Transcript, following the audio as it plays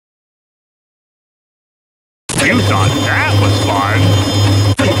You thought that was fun?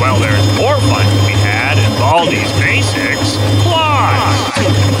 Well, there's more fun to be had in Baldi's Basics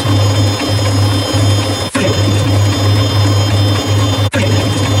Plus!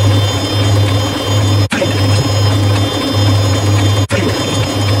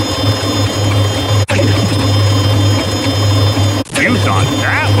 You thought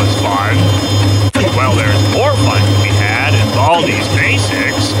that was fun? Well, there's more fun to be had in Baldi's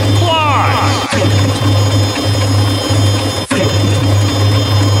Basics Plus!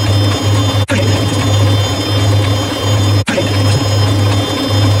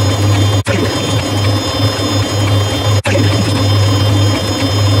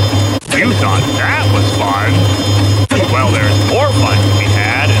 You thought that was fun? Well, there's more fun to be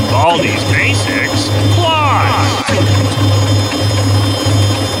had in Baldi's Basics Plus!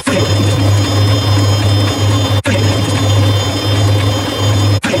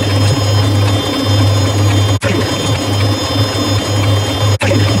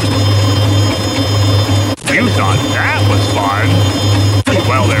 You thought that was fun?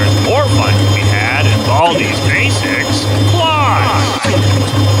 Well, there's more fun to be had in Baldi's Basics Plus!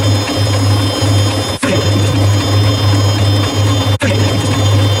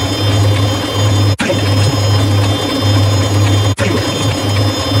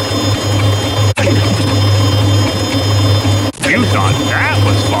 You thought that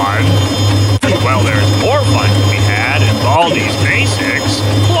was fun? Well, there's more fun to be had in Baldi's Basics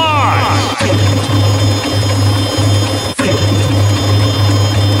Plus!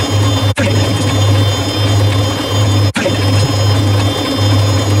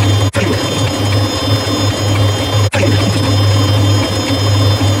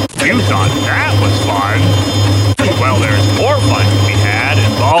 You thought that was fun? Well, there's more fun to be had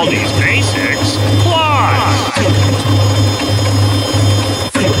in Baldi's Basics Plus!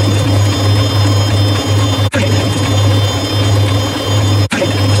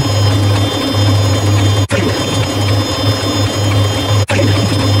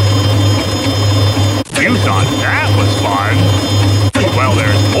 You thought that was fun? Well,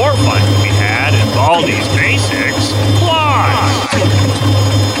 there's more fun to be had in Baldi's Basics Plus!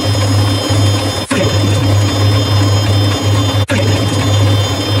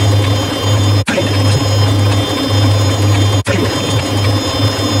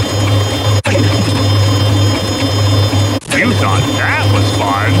 You thought that was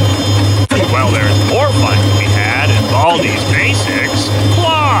fun? Well, there's more fun to be had in Baldi's Basics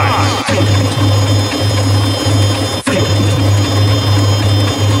Plus!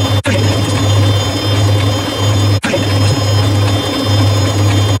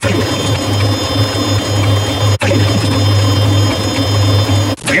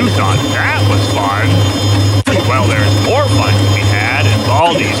 You thought that was fun? Well, there's more fun to be had in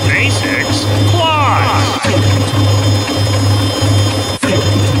Baldi's Basics Plus!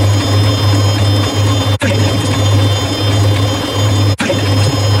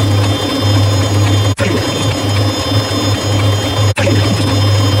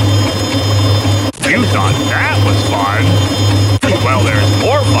 You thought that was fun? Well, there's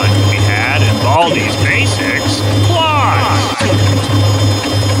more fun to be had in Baldi's Basics Plus!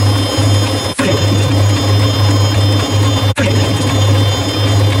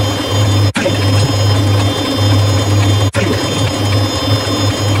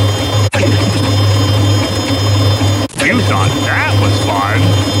 You thought that was fun?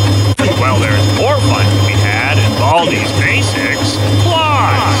 Well, there's more fun to be had in Baldi's Basics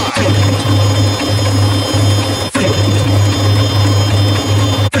Plus!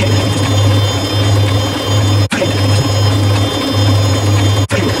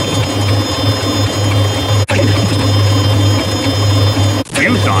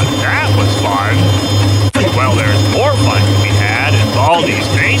 You thought that was fun? Well, there's more fun to be had in Baldi's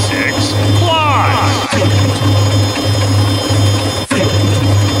Basics Plus!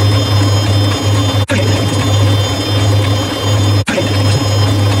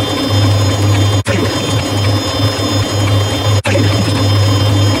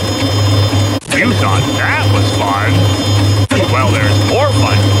 You thought that was fun? Well, there's more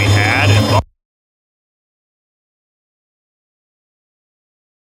fun to be had in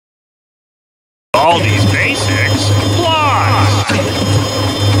Baldi's Basics Plus!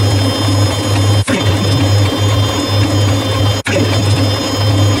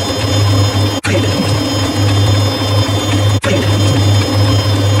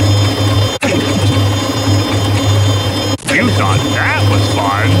 You thought that was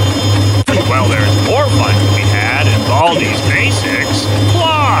fun? Well, there's more fun to be had in Baldi's Basics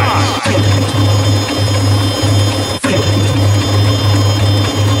Plus!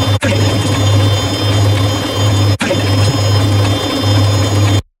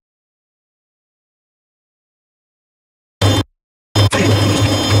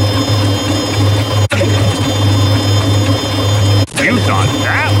 thought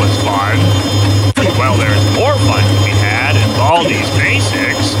that was fun? Well, there's more fun to be had in Baldi's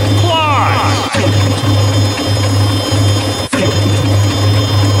Basics Plus!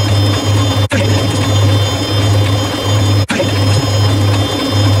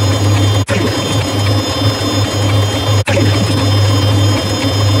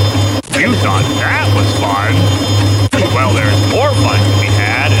 You thought that was fun? Well, there's more fun to be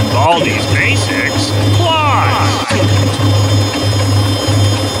had in Baldi's Basics Plus!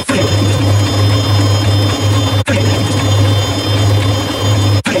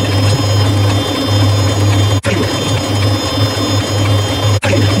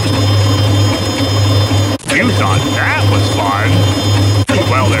 You thought that was fun?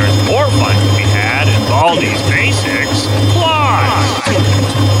 Well, there's more fun to be had in Baldi's Basics Plus!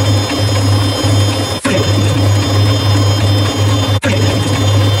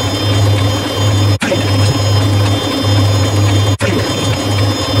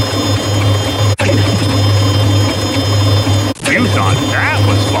 You thought that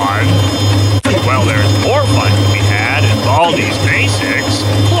was fun? Well, there's more fun to be had in Baldi's Basics